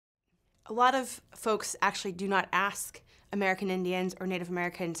A lot of folks actually do not ask American Indians or Native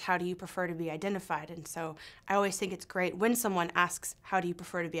Americans, how do you prefer to be identified? And so I always think it's great when someone asks, how do you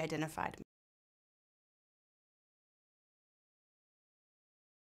prefer to be identified?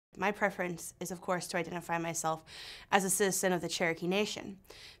 My preference is, of course, to identify myself as a citizen of the Cherokee Nation,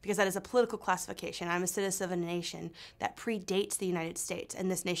 because that is a political classification. I'm a citizen of a nation that predates the United States,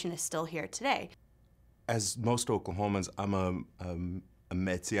 and this nation is still here today. As most Oklahomans, I'm a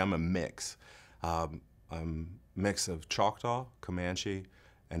Métis. I'm a mix. I'm a mix of Choctaw, Comanche,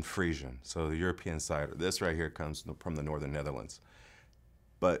 and Frisian. So the European side. This right here comes from the northern Netherlands.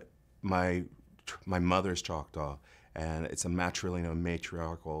 But my mother's Choctaw, and it's a matrilineal,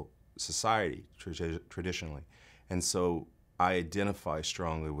 matriarchal society traditionally. And so I identify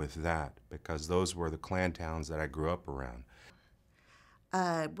strongly with that because those were the clan towns that I grew up around.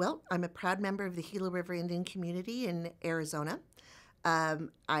 Well, I'm a proud member of the Gila River Indian community in Arizona. I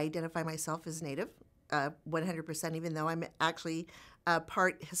identify myself as Native, 100%, even though I'm actually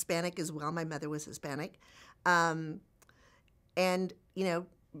part Hispanic as well. My mother was Hispanic. And, you know,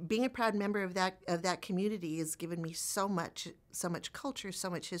 being a proud member of that community has given me so much culture, so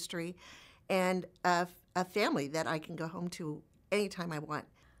much history, and a family that I can go home to anytime I want.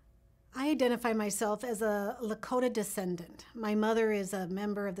 I identify myself as a Lakota descendant. My mother is a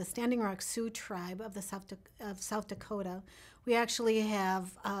member of the Standing Rock Sioux tribe of South Dakota. We actually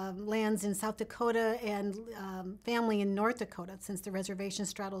have lands in South Dakota and family in North Dakota, since the reservation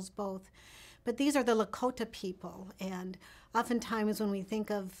straddles both. But these are the Lakota people, and oftentimes when we think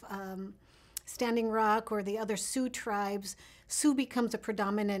of Standing Rock or the other Sioux tribes, Sioux becomes a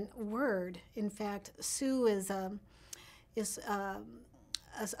predominant word. In fact, Sioux is a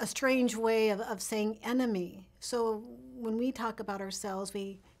strange way of saying enemy. So when we talk about ourselves,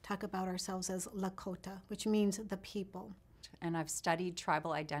 we talk about ourselves as Lakota, which means the people. And I've studied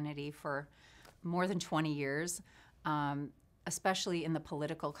tribal identity for more than 20 years, especially in the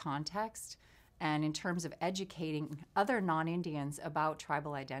political context and in terms of educating other non-Indians about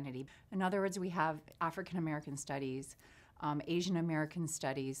tribal identity. In other words, we have African American studies, Asian American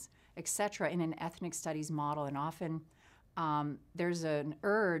studies, etc., in an ethnic studies model, and often there's an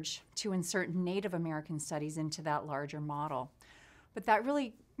urge to insert Native American studies into that larger model. But that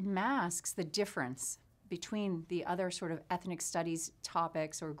really masks the difference between the other sort of ethnic studies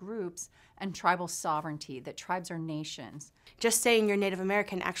topics or groups and tribal sovereignty, that tribes are nations. Just saying you're Native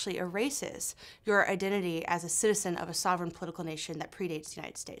American actually erases your identity as a citizen of a sovereign political nation that predates the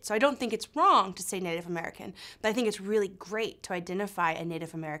United States. So I don't think it's wrong to say Native American, but I think it's really great to identify a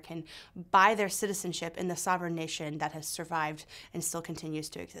Native American by their citizenship in the sovereign nation that has survived and still continues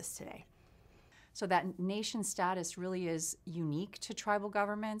to exist today. So that nation status really is unique to tribal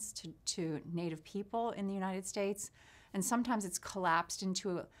governments, to Native people in the United States, and sometimes it's collapsed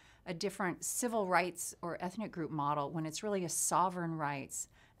into a different civil rights or ethnic group model when it's really a sovereign rights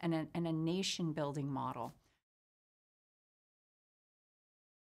and a nation-building model.